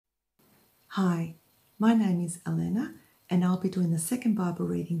Hi, my name is Elena, and I'll be doing the second Bible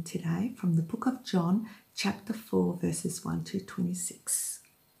reading today from the book of John, chapter 4, verses 1 to 26.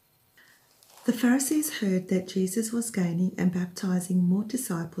 The Pharisees heard that Jesus was gaining and baptizing more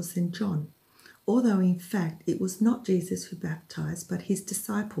disciples than John, although in fact it was not Jesus who baptized, but his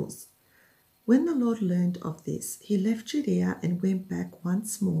disciples. When the Lord learned of this, he left Judea and went back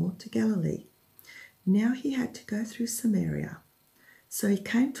once more to Galilee. Now he had to go through Samaria. So he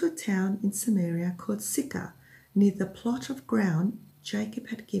came to a town in Samaria called Sychar, near the plot of ground Jacob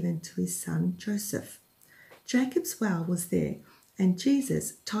had given to his son Joseph. Jacob's well was there, and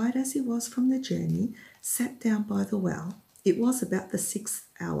Jesus, tired as he was from the journey, sat down by the well. It was about the 6th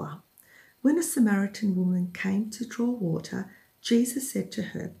hour. When a Samaritan woman came to draw water, Jesus said to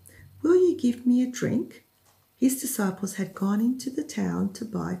her, "Will you give me a drink?" His disciples had gone into the town to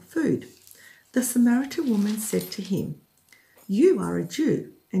buy food. The Samaritan woman said to him, "You are a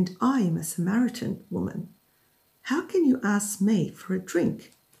Jew, and I am a Samaritan woman. How can you ask me for a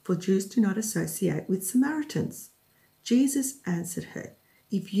drink?" For Jews do not associate with Samaritans. Jesus answered her,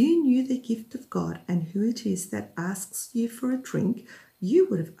 "If you knew the gift of God and who it is that asks you for a drink, you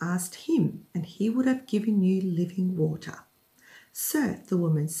would have asked him, and he would have given you living water." "Sir," the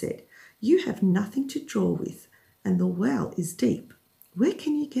woman said, "you have nothing to draw with, and the well is deep. Where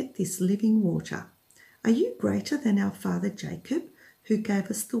can you get this living water? Are you greater than our father Jacob, who gave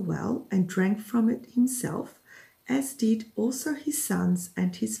us the well and drank from it himself, as did also his sons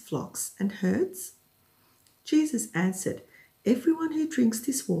and his flocks and herds?" Jesus answered, "Everyone who drinks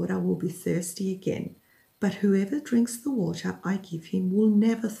this water will be thirsty again, but whoever drinks the water I give him will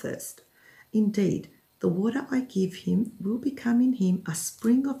never thirst. Indeed, the water I give him will become in him a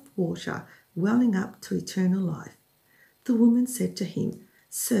spring of water welling up to eternal life." The woman said to him,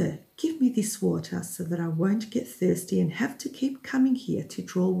 "Sir, give me this water so that I won't get thirsty and have to keep coming here to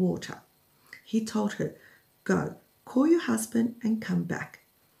draw water." He told her, "Go, call your husband and come back."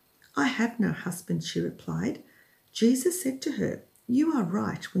 "I have no husband," she replied. Jesus said to her, "You are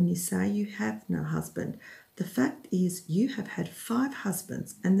right when you say you have no husband. The fact is you have had 5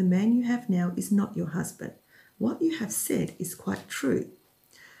 husbands, and the man you have now is not your husband. What you have said is quite true."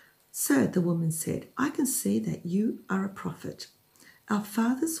 "Sir," the woman said, "I can see that you are a prophet. Our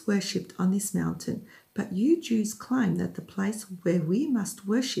fathers worshipped on this mountain, but you Jews claim that the place where we must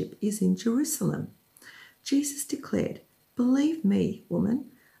worship is in Jerusalem." Jesus declared, "Believe me,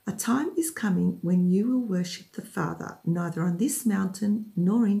 woman, a time is coming when you will worship the Father, neither on this mountain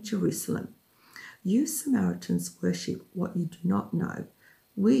nor in Jerusalem. You Samaritans worship what you do not know.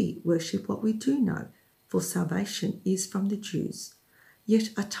 We worship what we do know, for salvation is from the Jews.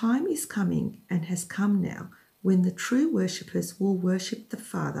 Yet a time is coming, and has come now, when the true worshippers will worship the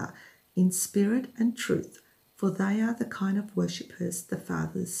Father in spirit and truth, for they are the kind of worshippers the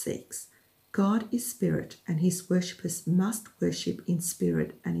Father seeks. God is spirit, and his worshippers must worship in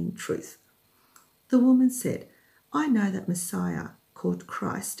spirit and in truth." The woman said, "I know that Messiah, called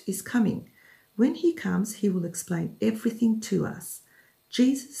Christ, is coming. When he comes, he will explain everything to us."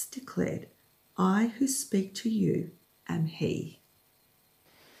 Jesus declared, "I who speak to you am he."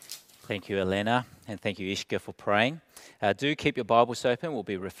 Thank you, Elena, and thank you, Ishka, for praying. Do keep your Bibles open. We'll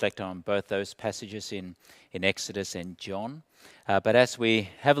be reflecting on both those passages in Exodus and John. But as we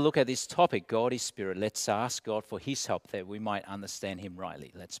have a look at this topic, God is Spirit, let's ask God for his help that we might understand him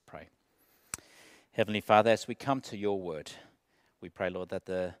rightly. Let's pray. Heavenly Father, as we come to your word, we pray, Lord, that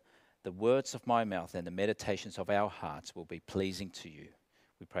the words of my mouth and the meditations of our hearts will be pleasing to you.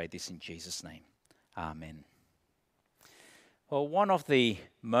 We pray this in Jesus' name. Amen. Well, one of the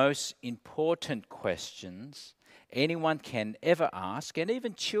most important questions anyone can ever ask, and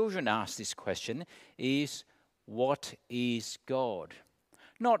even children ask this question, is what is God?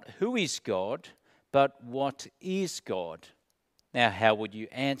 Not who is God, but what is God? Now, how would you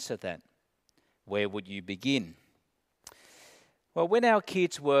answer that? Where would you begin? Well, when our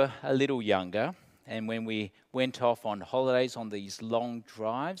kids were a little younger, and when we went off on holidays on these long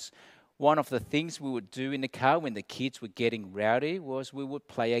drives, one of the things we would do in the car when the kids were getting rowdy was we would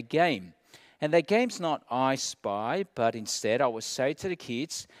play a game. And that game's not I Spy, but instead I would say to the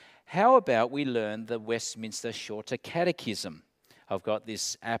kids, how about we learn the Westminster Shorter Catechism? I've got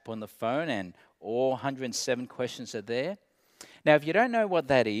this app on the phone and all 107 questions are there. Now, if you don't know what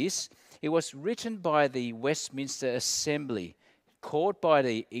that is, it was written by the Westminster Assembly, called by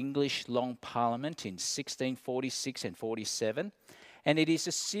the English Long Parliament in 1646 and 47. And it is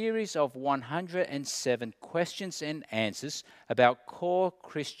a series of 107 questions and answers about core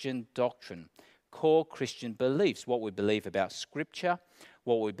Christian doctrine, core Christian beliefs, what we believe about Scripture,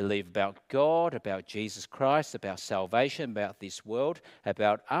 what we believe about God, about Jesus Christ, about salvation, about this world,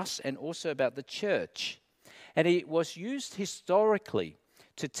 about us, and also about the church. And it was used historically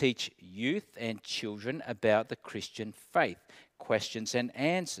to teach youth and children about the Christian faith, questions and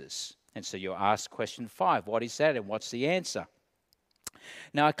answers. And so you ask question 5, what is that and what's the answer?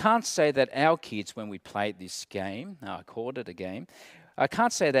 Now, I can't say that our kids, when we played this game, I called it a game, I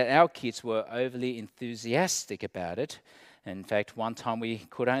can't say that our kids were overly enthusiastic about it. In fact, one time we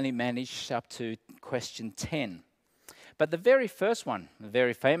could only manage up to question 10. But the very first one, the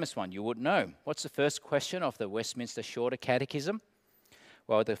very famous one, you would know. What's the first question of the Westminster Shorter Catechism?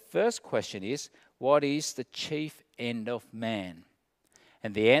 Well, the first question is, what is the chief end of man?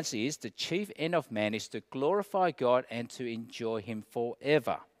 And the answer is, the chief end of man is to glorify God and to enjoy Him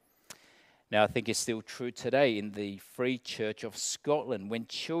forever. Now, I think it's still true today in the Free Church of Scotland. When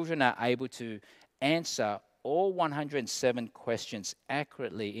children are able to answer all 107 questions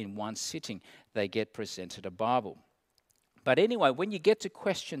accurately in one sitting, they get presented a Bible. But anyway, when you get to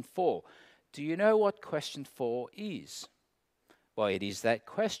question 4, do you know what question 4 is? Well, it is that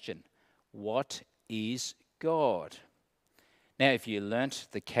question, what is God? Now, if you learnt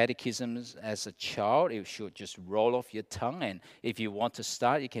the catechisms as a child, it should just roll off your tongue. And if you want to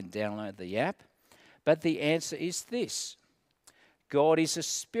start, you can download the app. But the answer is this. God is a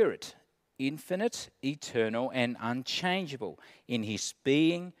spirit, infinite, eternal, and unchangeable in His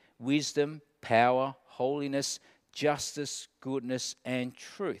being, wisdom, power, holiness, justice, goodness, and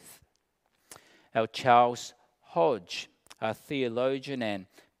truth. Our Charles Hodge, a theologian and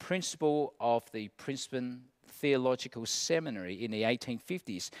principal of the Princeton Theological Seminary in the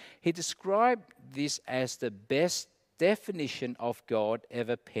 1850s, he described this as the best definition of God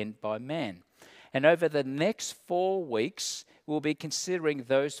ever penned by man. And over the next 4 weeks, we'll be considering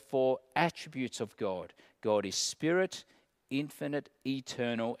those 4 attributes of God. God is spirit, infinite,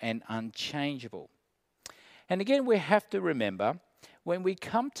 eternal, and unchangeable. And again, we have to remember, when we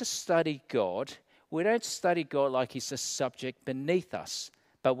come to study God, we don't study God like He's a subject beneath us,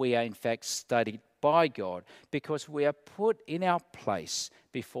 but we are in fact studied by God because we are put in our place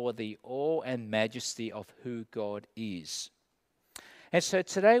before the awe and majesty of who God is. And so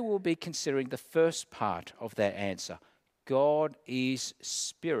today we'll be considering the first part of that answer. God is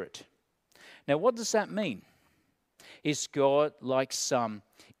spirit. Now, what does that mean? Is God like some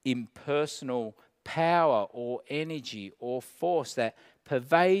impersonal power or energy or force that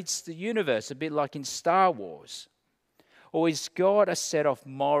pervades the universe, a bit like in Star Wars? Or is God a set of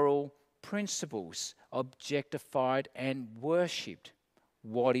moral principles objectified and worshipped?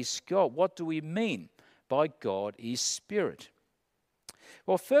 What is God? What do we mean by God is spirit?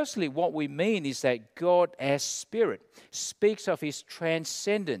 Well, firstly, what we mean is that God as spirit speaks of His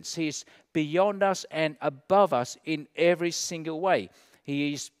transcendence. He is beyond us and above us in every single way.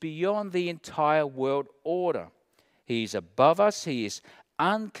 He is beyond the entire world order. He is above us. He is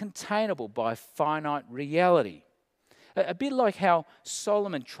uncontainable by finite reality. A bit like how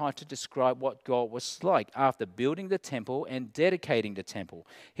Solomon tried to describe what God was like after building the temple and dedicating the temple.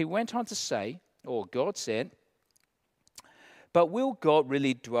 He went on to say, or God said, "But will God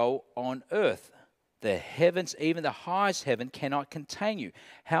really dwell on earth? The heavens, even the highest heaven, cannot contain you.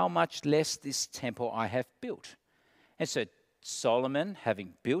 How much less this temple I have built?" And so Solomon,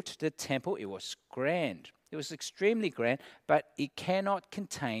 having built the temple, it was grand. It was extremely grand, but it cannot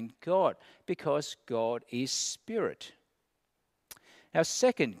contain God because God is spirit. Now,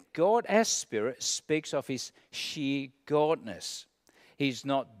 second, God as spirit speaks of His sheer godness. He's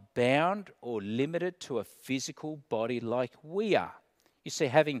not bound or limited to a physical body like we are. You see,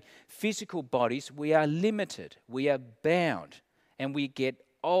 having physical bodies, we are limited, we are bound, and we get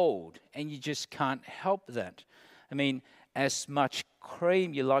old, and you just can't help that. I mean, as much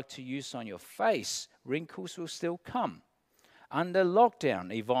cream you like to use on your face, wrinkles will still come. Under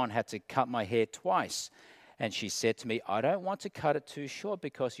lockdown, Yvonne had to cut my hair twice. And she said to me, "I don't want to cut it too short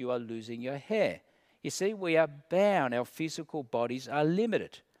because you are losing your hair." You see, we are bound. Our physical bodies are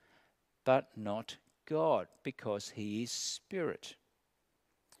limited, but not God because He is spirit.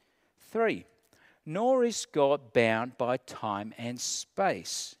 3, nor is God bound by time and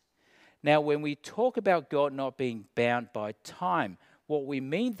space. Now, when we talk about God not being bound by time, what we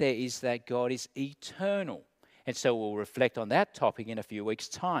mean there is that God is eternal. And so we'll reflect on that topic in a few weeks'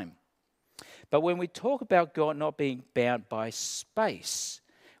 time. But when we talk about God not being bound by space,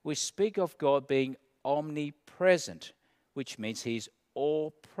 we speak of God being omnipresent, which means He's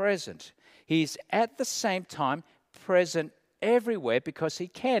all present. He's at the same time present everywhere because He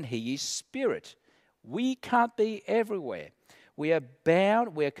can. He is spirit. We can't be everywhere. We are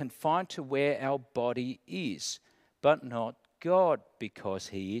bound, we are confined to where our body is, but not God because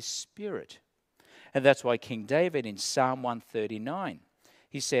he is spirit. And that's why King David in Psalm 139,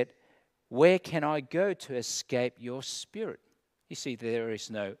 he said, where can I go to escape your spirit? You see, there is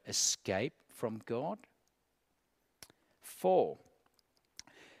no escape from God. 4,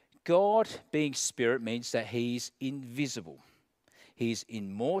 God being spirit means that he is invisible. He is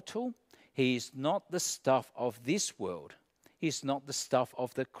immortal. He is not the stuff of this world. He is not the stuff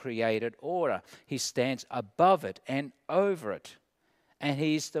of the created order. He stands above it and over it. And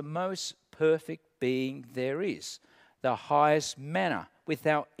he is the most perfect being there is, the highest manner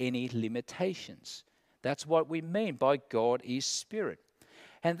without any limitations. That's what we mean by God is spirit.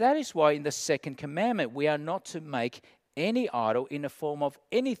 And that is why in the second commandment we are not to make any idol in the form of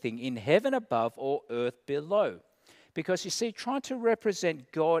anything in heaven above or earth below. Because you see, trying to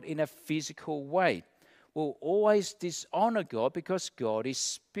represent God in a physical way will always dishonor God because God is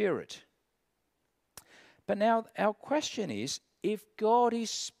spirit. But now our question is, if God is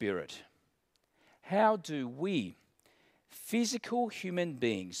spirit, how do we, physical human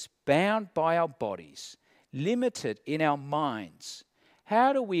beings, bound by our bodies, limited in our minds,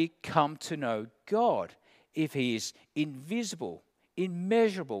 how do we come to know God if he is invisible,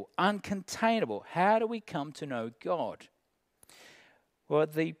 immeasurable, uncontainable? How do we come to know God? Well,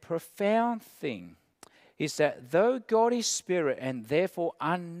 the profound thing is that though God is spirit and therefore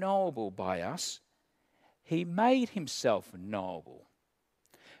unknowable by us, he made himself knowable.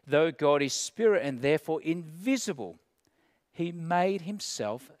 Though God is spirit and therefore invisible, he made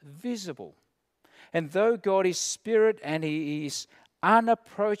himself visible. And though God is spirit and he is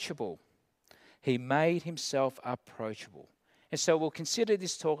unapproachable, he made himself approachable. And so we'll consider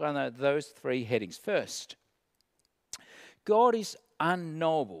this talk under those 3 headings. First, God is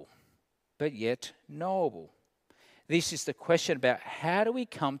unknowable, but yet knowable. This is the question about how do we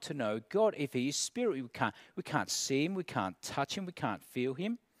come to know God if he is spirit? We can't see him, we can't touch him, we can't feel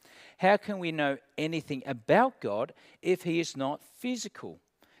him. How can we know anything about God if he is not physical?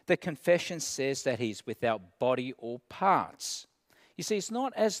 The confession says that he's without body or parts. You see, it's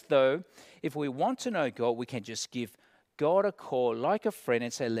not as though if we want to know God, we can just give God a call like a friend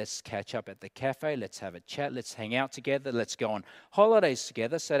and say, let's catch up at the cafe, let's have a chat, let's hang out together, let's go on holidays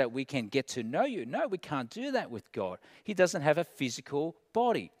together so that we can get to know you. No, we can't do that with God. He doesn't have a physical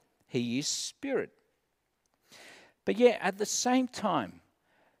body. He is spirit. But yet, at the same time,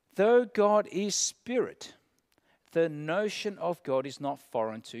 though God is spirit, the notion of God is not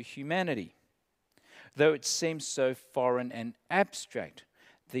foreign to humanity. Though it seems so foreign and abstract,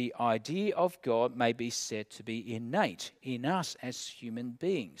 the idea of God may be said to be innate in us as human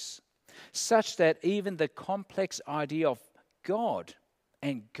beings, such that even the complex idea of God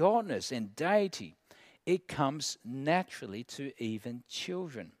and godness and deity, it comes naturally to even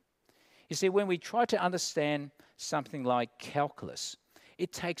children. You see, when we try to understand something like calculus,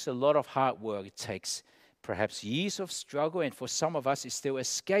 it takes a lot of hard work. It takes perhaps years of struggle, and for some of us, it still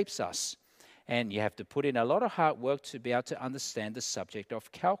escapes us. And you have to put in a lot of hard work to be able to understand the subject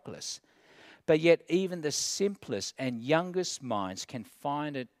of calculus. But yet, even the simplest and youngest minds can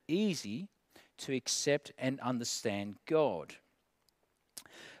find it easy to accept and understand God.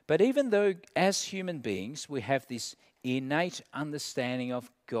 But even though, as human beings, we have this innate understanding of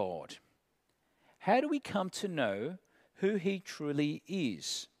God, how do we come to know who he truly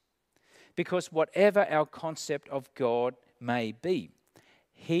is? Because whatever our concept of God may be,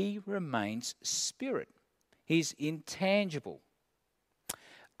 he remains spirit. He's intangible.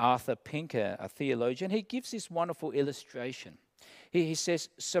 Arthur Pink, a theologian, he gives this wonderful illustration. He says,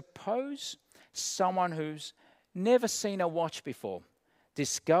 suppose someone who's never seen a watch before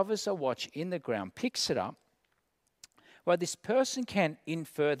discovers a watch in the ground, picks it up. Well, this person can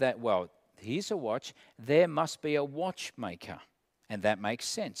infer that, well, here's a watch, there must be a watchmaker. And that makes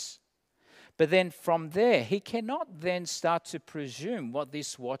sense. But then from there, he cannot then start to presume what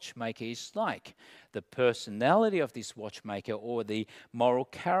this watchmaker is like, the personality of this watchmaker or the moral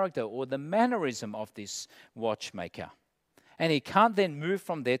character or the mannerism of this watchmaker. And he can't then move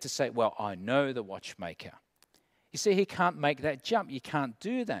from there to say, well, I know the watchmaker. You see, he can't make that jump. You can't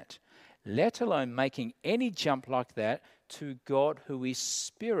do that, let alone making any jump like that to God who is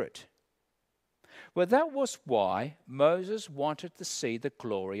spirit. Well, that was why Moses wanted to see the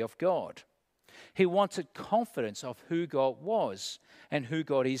glory of God. He wanted confidence of who God was and who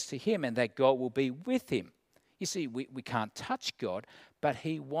God is to him, and that God will be with him. You see, we can't touch God, but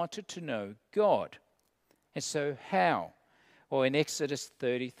he wanted to know God. And so how? Well, in Exodus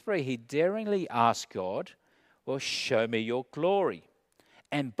 33, he daringly asked God, well, show me your glory.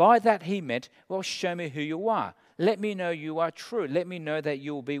 And by that he meant, well, show me who you are. Let me know you are true. Let me know that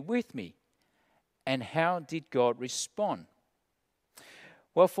you will be with me. And how did God respond?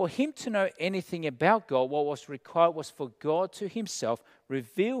 Well, for him to know anything about God, what was required was for God to himself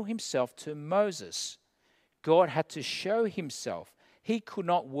reveal himself to Moses. God had to show himself. He could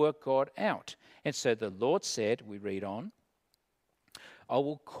not work God out. And so the Lord said, we read on, I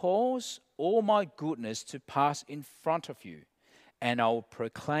will cause all my goodness to pass in front of you, and I will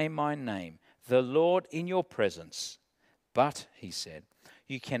proclaim my name, the Lord, in your presence. But, he said,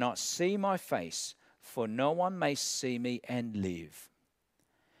 you cannot see my face, for no one may see me and live.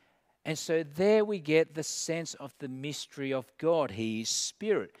 And so there we get the sense of the mystery of God. He is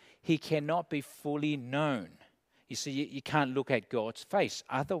spirit. He cannot be fully known. You see, you can't look at God's face,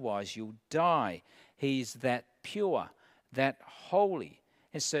 otherwise you'll die. He is that pure, that holy.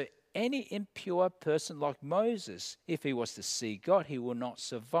 And so any impure person like Moses, if he was to see God, he will not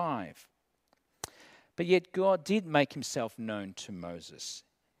survive. But yet God did make himself known to Moses.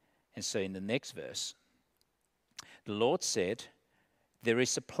 And so in the next verse, the Lord said, there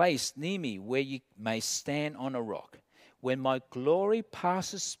is a place near me where you may stand on a rock. When my glory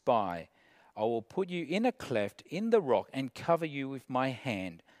passes by, I will put you in a cleft in the rock and cover you with my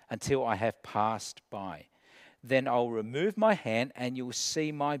hand until I have passed by. Then I will remove my hand and you will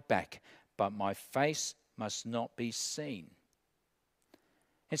see my back, but my face must not be seen.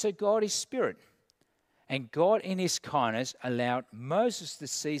 And so God is spirit. And God in his kindness allowed Moses to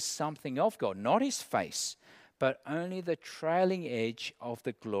see something of God, not his face, but only the trailing edge of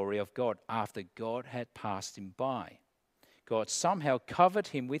the glory of God after God had passed him by. God somehow covered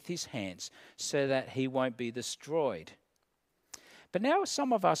him with his hands so that he won't be destroyed. But now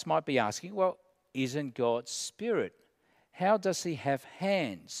some of us might be asking, well, isn't God spirit? How does he have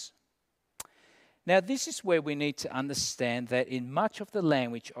hands? Now, this is where we need to understand that in much of the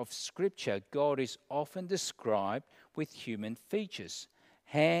language of Scripture, God is often described with human features,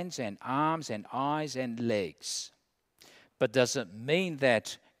 hands and arms and eyes and legs. But does it mean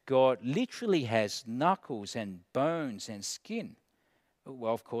that God literally has knuckles and bones and skin?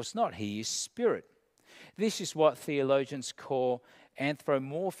 Well, of course not. He is spirit. This is what theologians call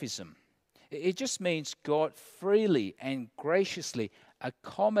anthropomorphism. It just means God freely and graciously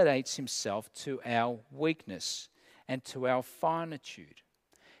accommodates himself to our weakness and to our finitude.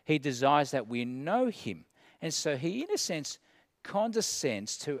 He desires that we know him, and so he, in a sense,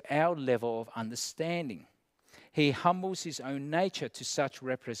 condescends to our level of understanding. He humbles his own nature to such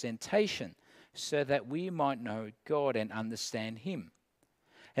representation so that we might know God and understand him.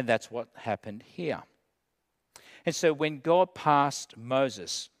 And that's what happened here. And so when God passed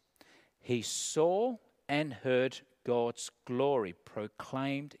Moses, he saw and heard God's glory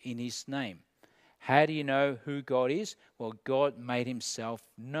proclaimed in his name. How do you know who God is? Well, God made himself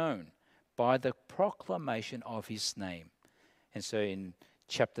known by the proclamation of his name. And so in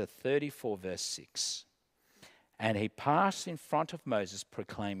chapter 34, verse 6, and he passed in front of Moses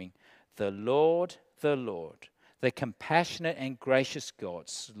proclaiming, the Lord, the compassionate and gracious God,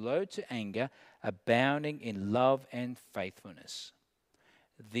 slow to anger, abounding in love and faithfulness.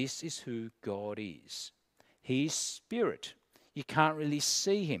 This is who God is. He is spirit. You can't really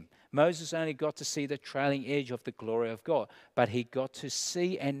see him. Moses only got to see the trailing edge of the glory of God, but he got to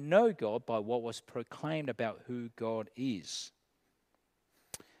see and know God by what was proclaimed about who God is.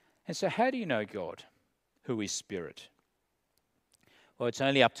 And so how do you know God, who is spirit? Well, it's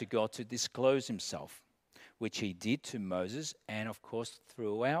only up to God to disclose himself, which he did to Moses and, of course,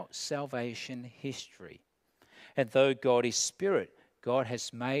 throughout salvation history. And though God is spirit, God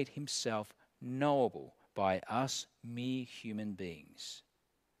has made himself knowable by us mere human beings.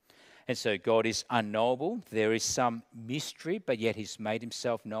 And so God is unknowable. There is some mystery, but yet he's made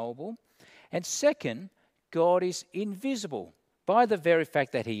himself knowable. And second, God is invisible. By the very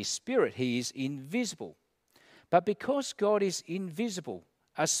fact that he is spirit, he is invisible. But because God is invisible,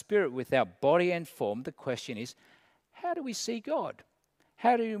 a spirit without body and form, the question is, how do we see God?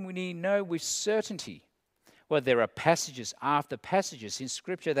 How do we know with certainty? Well, there are passages after passages in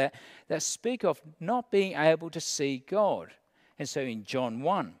Scripture that speak of not being able to see God. And so in John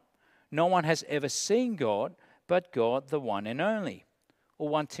 1, no one has ever seen God but God, the one and only. Or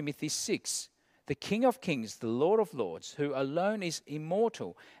 1 Timothy 6, the King of Kings, the Lord of Lords, who alone is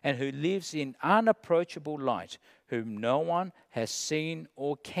immortal and who lives in unapproachable light, whom no one has seen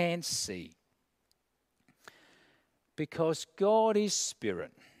or can see. Because God is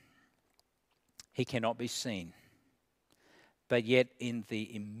spirit, he cannot be seen. But yet in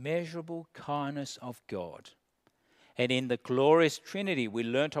the immeasurable kindness of God and in the glorious Trinity we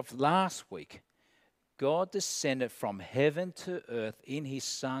learnt of last week, God descended from heaven to earth in his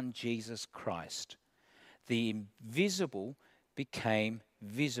Son, Jesus Christ. The invisible became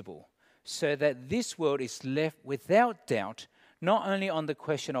visible, so that this world is left without doubt, not only on the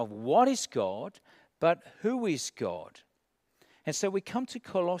question of what is God, but who is God. And so we come to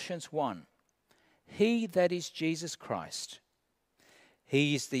Colossians 1. He that is Jesus Christ.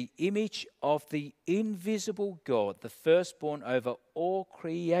 He is the image of the invisible God, the firstborn over all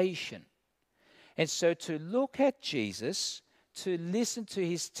creation. And so to look at Jesus, to listen to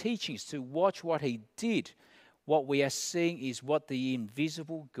his teachings, to watch what he did, what we are seeing is what the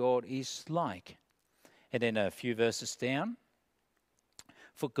invisible God is like. And then a few verses down.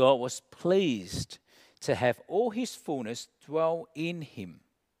 For God was pleased to have all his fullness dwell in him.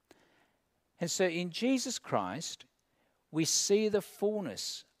 And so in Jesus Christ, we see the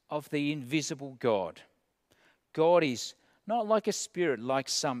fullness of the invisible God. God is not like a spirit, like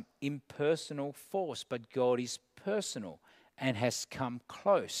some impersonal force, but God is personal and has come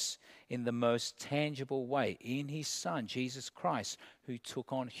close in the most tangible way in his Son, Jesus Christ, who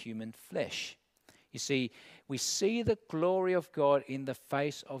took on human flesh. You see, we see the glory of God in the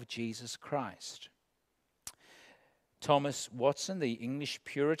face of Jesus Christ. Thomas Watson, the English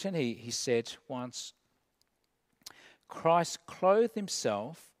Puritan, he said once, Christ clothed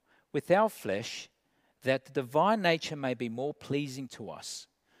himself with our flesh that the divine nature may be more pleasing to us.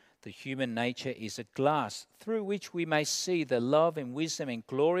 The human nature is a glass through which we may see the love and wisdom and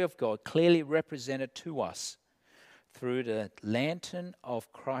glory of God clearly represented to us. Through the lantern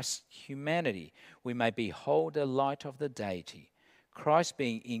of Christ's humanity, we may behold the light of the deity. Christ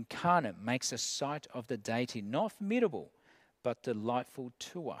being incarnate makes a sight of the deity not formidable, but delightful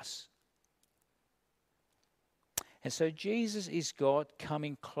to us. And so Jesus is God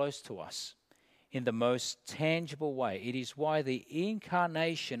coming close to us in the most tangible way. It is why the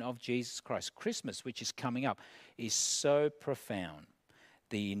incarnation of Jesus Christ, Christmas, which is coming up, is so profound.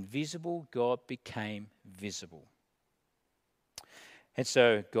 The invisible God became visible. And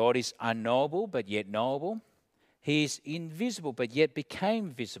so God is unknowable but yet knowable. He is invisible but yet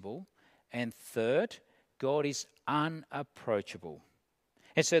became visible. And third, God is unapproachable.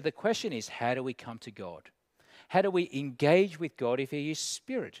 And so the question is, how do we come to God? How do we engage with God if he is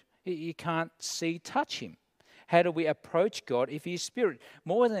spirit? You can't see, touch him. How do we approach God if he is spirit?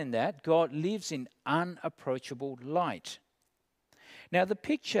 More than that, God lives in unapproachable light. Now the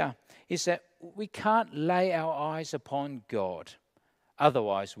picture is that we can't lay our eyes upon God,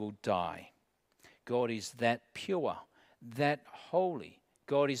 otherwise we'll die. God is that pure, that holy.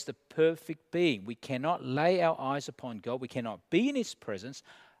 God is the perfect being. We cannot lay our eyes upon God. We cannot be in his presence,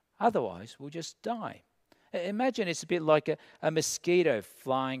 otherwise we'll just die. Imagine it's a bit like a mosquito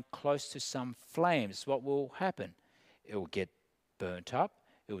flying close to some flames. What will happen? It will get burnt up.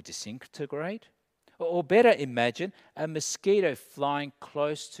 It will disintegrate. Or better, imagine a mosquito flying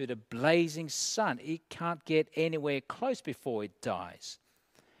close to the blazing sun. It can't get anywhere close before it dies.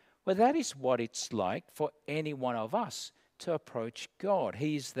 Well, that is what it's like for any one of us to approach God.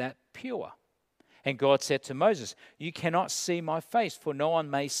 He is that pure. And God said to Moses, "You cannot see my face, for no one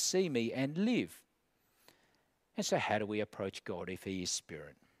may see me and live." And so how do we approach God if he is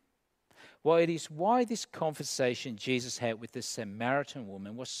spirit? Well, it is why this conversation Jesus had with the Samaritan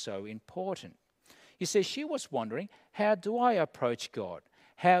woman was so important. You see, she was wondering, how do I approach God?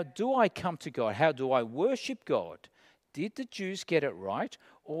 How do I come to God? How do I worship God? Did the Jews get it right,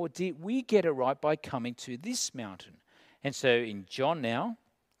 or did we get it right by coming to this mountain? And so in John now,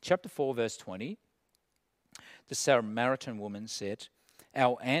 chapter 4, verse 20, the Samaritan woman said,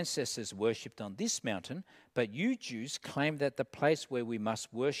 "Our ancestors worshipped on this mountain, but you Jews claim that the place where we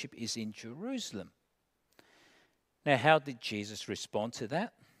must worship is in Jerusalem." Now, how did Jesus respond to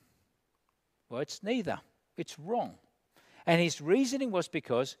that? Well, it's neither. It's wrong. And his reasoning was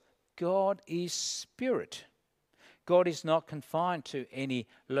because God is spirit. God is not confined to any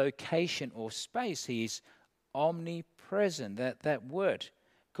location or space. He is omnipresent, that word.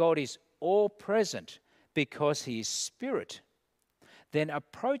 God is all present because he is spirit. Then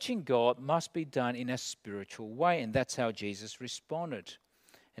approaching God must be done in a spiritual way. And that's how Jesus responded.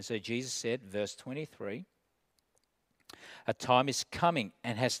 And so Jesus said, verse 23, "A time is coming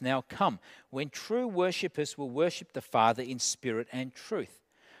and has now come when true worshippers will worship the Father in spirit and truth,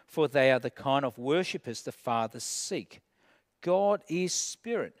 for they are the kind of worshippers the Father seek. God is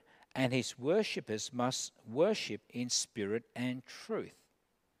spirit, and his worshippers must worship in spirit and truth."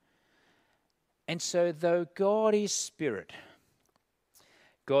 And so though God is spirit,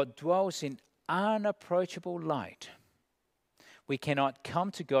 God dwells in unapproachable light. We cannot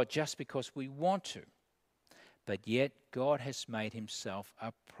come to God just because we want to, but yet God has made himself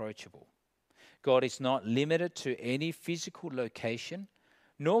approachable. God is not limited to any physical location,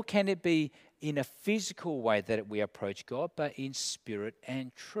 nor can it be in a physical way that we approach God, but in spirit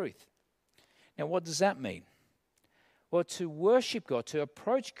and truth. Now, what does that mean? Well, to worship God, to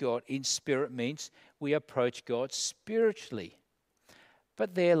approach God in spirit means we approach God spiritually.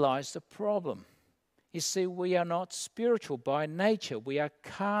 But there lies the problem. You see, we are not spiritual by nature. We are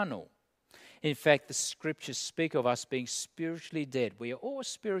carnal. In fact, the scriptures speak of us being spiritually dead. We are all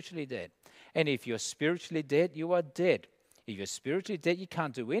spiritually dead. And if you're spiritually dead, you are dead. If you're spiritually dead, you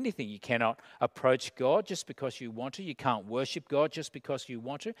can't do anything. You cannot approach God just because you want to. You can't worship God just because you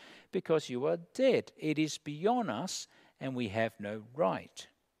want to, because you are dead. It is beyond us, and we have no right.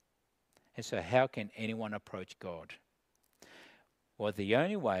 And so how can anyone approach God? Well, the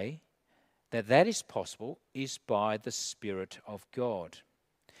only way that is possible is by the Spirit of God.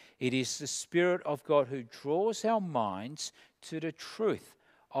 It is the Spirit of God who draws our minds to the truth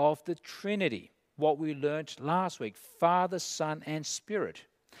of the Trinity, what we learned last week, Father, Son, and Spirit.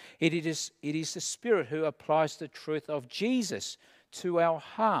 It is the Spirit who applies the truth of Jesus to our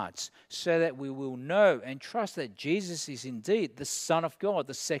hearts so that we will know and trust that Jesus is indeed the Son of God,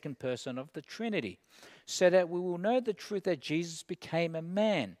 the second person of the Trinity, so that we will know the truth that Jesus became a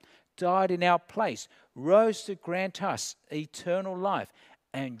man, died in our place, rose to grant us eternal life,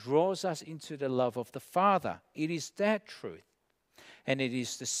 and draws us into the love of the Father. It is that truth. And it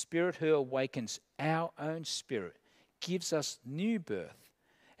is the Spirit who awakens our own spirit, gives us new birth,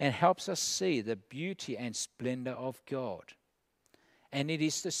 and helps us see the beauty and splendor of God. And it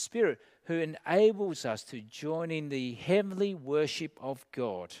is the Spirit who enables us to join in the heavenly worship of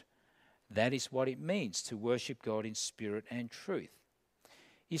God. That is what it means to worship God in spirit and truth.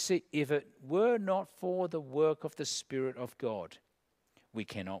 You see, if it were not for the work of the Spirit of God, we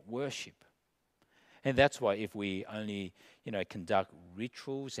cannot worship. And that's why if we only, conduct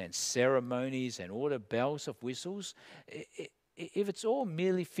rituals and ceremonies and all the bells of whistles, if it's all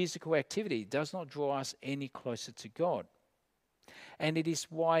merely physical activity, it does not draw us any closer to God. And it is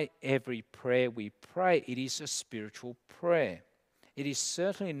why every prayer we pray, it is a spiritual prayer. It is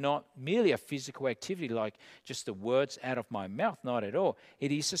certainly not merely a physical activity like just the words out of my mouth, not at all.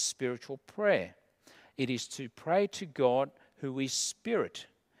 It is a spiritual prayer. It is to pray to God who is Spirit,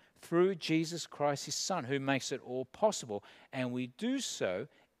 through Jesus Christ, His Son, who makes it all possible. And we do so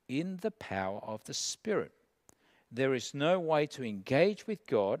in the power of the Spirit. There is no way to engage with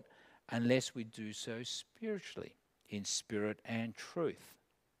God unless we do so spiritually, in spirit and truth.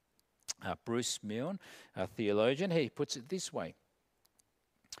 Bruce Milne, a theologian, he puts it this way.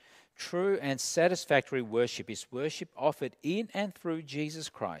 True and satisfactory worship is worship offered in and through Jesus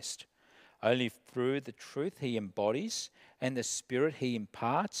Christ. Only through the truth He embodies and the Spirit He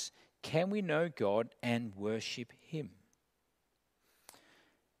imparts can we know God and worship Him.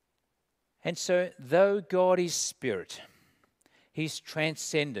 And so, though God is Spirit, He's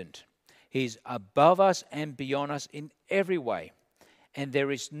transcendent. He's above us and beyond us in every way. And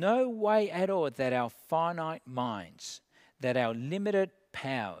there is no way at all that our finite minds, that our limited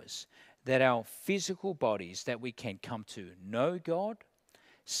powers, that our physical bodies, that we can come to know God,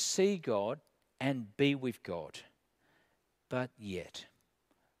 see God, and be with God. But yet,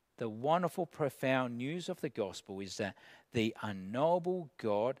 the wonderful, profound news of the gospel is that the unknowable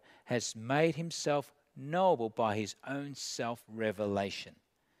God has made Himself knowable by His own self-revelation.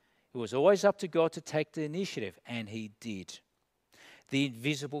 It was always up to God to take the initiative, and He did. The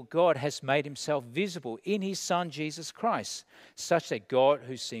invisible God has made Himself visible in His Son, Jesus Christ, such that God,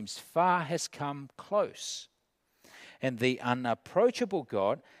 who seems far, has come close. And the unapproachable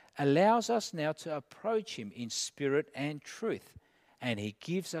God allows us now to approach Him in spirit and truth. And He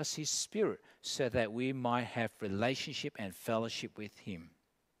gives us His Spirit so that we might have relationship and fellowship with Him.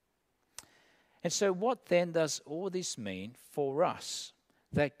 And so what then does all this mean for us,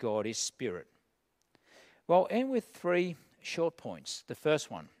 that God is Spirit? Well, I'll end with 3 short points. The first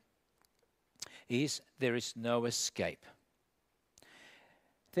one is there is no escape.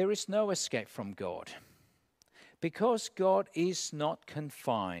 There is no escape from God. Because God is not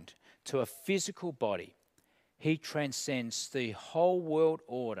confined to a physical body, He transcends the whole world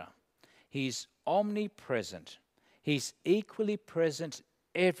order. He is omnipresent. He's equally present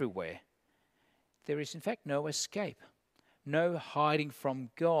everywhere. There is, in fact, no escape, no hiding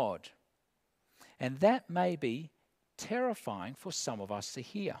from God. And that may be terrifying for some of us to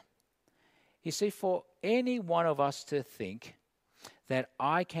hear. You see, for any one of us to think that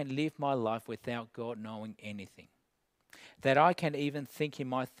I can live my life without God knowing anything, that I can even think in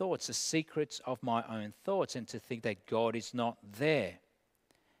my thoughts the secrets of my own thoughts, and to think that God is not there,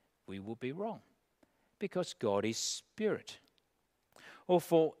 we will be wrong, because God is Spirit. Or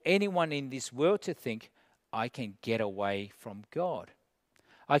for anyone in this world to think, I can get away from God.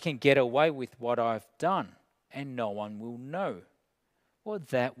 I can get away with what I've done and no one will know. Well,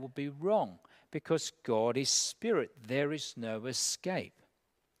 that will be wrong, because God is spirit. There is no escape.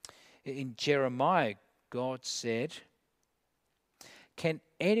 In Jeremiah, God said, "Can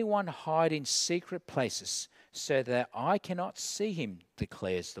anyone hide in secret places so that I cannot see him,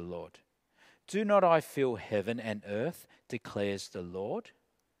 declares the Lord? Do not I fill heaven and earth, declares the Lord?"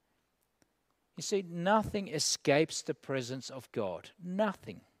 You see, nothing escapes the presence of God.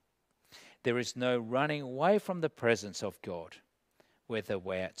 Nothing. There is no running away from the presence of God. Whether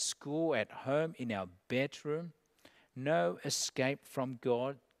we're at school, at home, in our bedroom, no escape from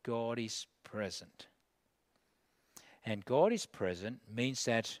God. God is present. And God is present means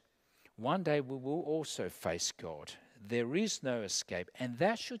that one day we will also face God. There is no escape, and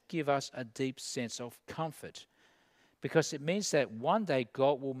that should give us a deep sense of comfort, because it means that one day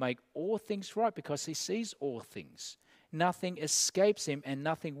God will make all things right because he sees all things. Nothing escapes him and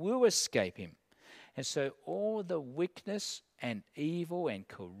nothing will escape him. And so all the weakness and evil and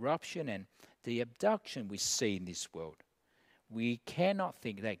corruption and the abduction we see in this world, we cannot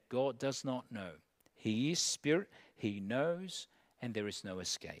think that God does not know. He is spirit, he knows, and there is no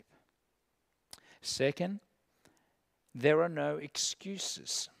escape. Second, there are no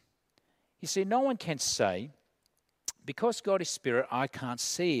excuses. You see, no one can say, because God is spirit, I can't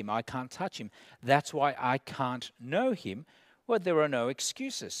see him, I can't touch him. That's why I can't know him. Well, there are no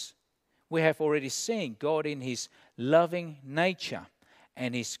excuses. We have already seen God in his loving nature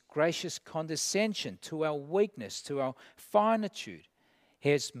and his gracious condescension to our weakness, to our finitude. He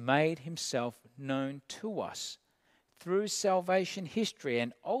has made himself known to us through salvation history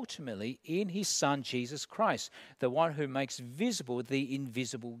and ultimately in his Son Jesus Christ, the one who makes visible the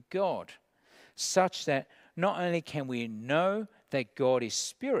invisible God, such that not only can we know that God is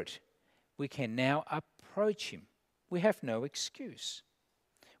spirit, we can now approach him. We have no excuse.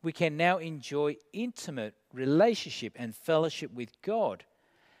 We can now enjoy intimate relationship and fellowship with God.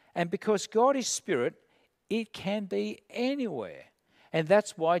 And because God is spirit, it can be anywhere. And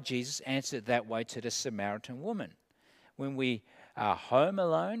that's why Jesus answered that way to the Samaritan woman. When we are home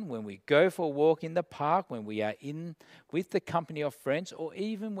alone, when we go for a walk in the park, when we are in with the company of friends, or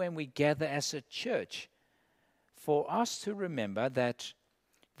even when we gather as a church, for us to remember that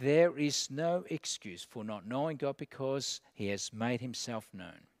there is no excuse for not knowing God because he has made himself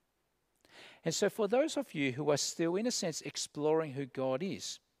known. And so for those of you who are still, in a sense, exploring who God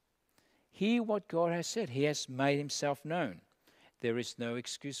is, hear what God has said. He has made himself known. There is no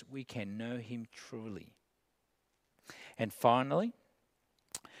excuse. We can know him truly. And finally,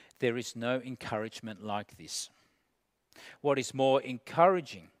 there is no encouragement like this. What is more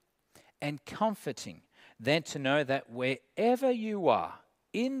encouraging and comforting than to know that wherever you are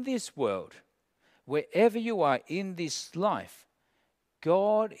in this world, wherever you are in this life,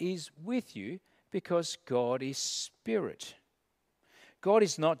 God is with you because God is spirit. God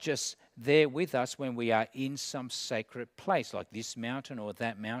is not just there with us when we are in some sacred place like this mountain or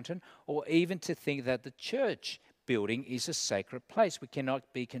that mountain, or even to think that the church building is a sacred place. We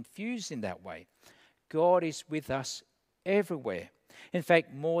cannot be confused in that way. God is with us everywhere. In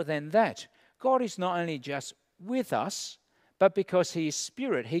fact, more than that, God is not only just with us, but because he is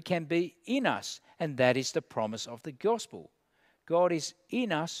spirit, he can be in us, and that is the promise of the gospel. God is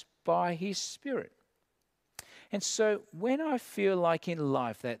in us by his spirit. And so when I feel like in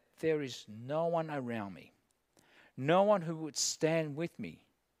life that there is no one around me, no one who would stand with me,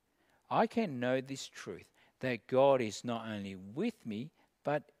 I can know this truth, that God is not only with me,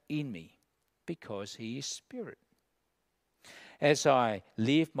 but in me, because he is spirit. As I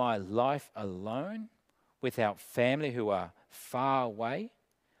live my life alone, without family who are far away,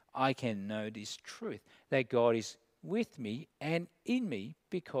 I can know this truth, that God is with me and in me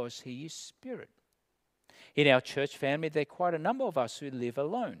because he is spirit. In our church family, there are quite a number of us who live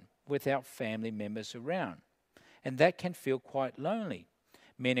alone without family members around, and that can feel quite lonely.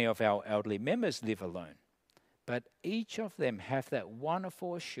 Many of our elderly members live alone, but each of them have that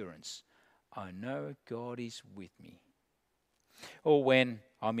wonderful assurance, I know God is with me. Or when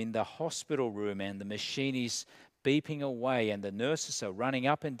I'm in the hospital room and the machine is beeping away and the nurses are running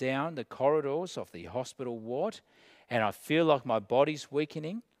up and down the corridors of the hospital ward, and I feel like my body's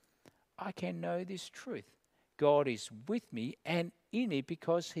weakening, I can know this truth. God is with me and in me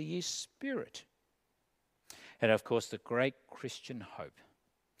because he is spirit. And of course, the great Christian hope.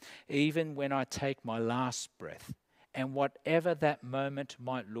 Even when I take my last breath, and whatever that moment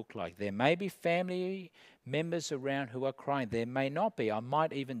might look like, there may be family members around who are crying. There may not be. I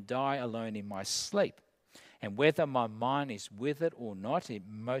might even die alone in my sleep. And whether my mind is with it or not, it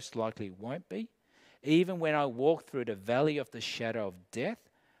most likely won't be. Even when I walk through the valley of the shadow of death,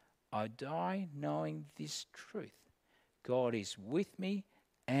 I die knowing this truth. God is with me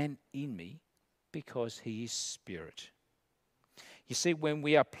and in me because he is spirit. You see, when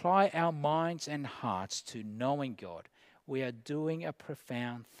we apply our minds and hearts to knowing God, we are doing a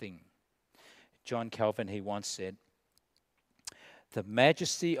profound thing. John Calvin, he once said, "The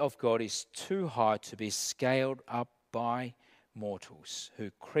majesty of God is too high to be scaled up by mortals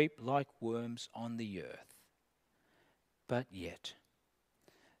who creep like worms on the earth. But yet,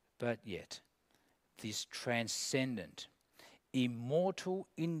 this transcendent, immortal,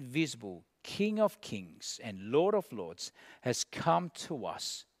 invisible King of kings and Lord of lords has come to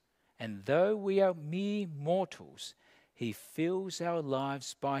us, and though we are mere mortals, he fills our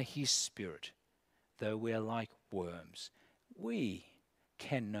lives by his Spirit. Though we are like worms, we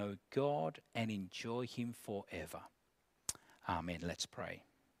can know God and enjoy him forever." Amen. Let's pray.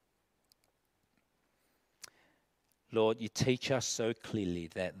 Lord, you teach us so clearly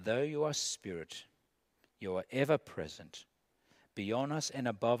that though you are Spirit, you are ever present, beyond us and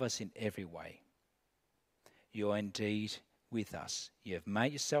above us in every way. You are indeed with us. You have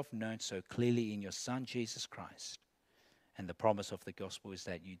made yourself known so clearly in your Son, Jesus Christ. And the promise of the gospel is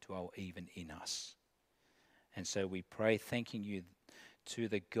that you dwell even in us. And so we pray, thanking you to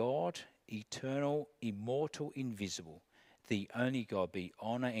the God, eternal, immortal, invisible, the only God, be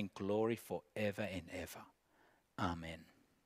honor and glory forever and ever. Amen.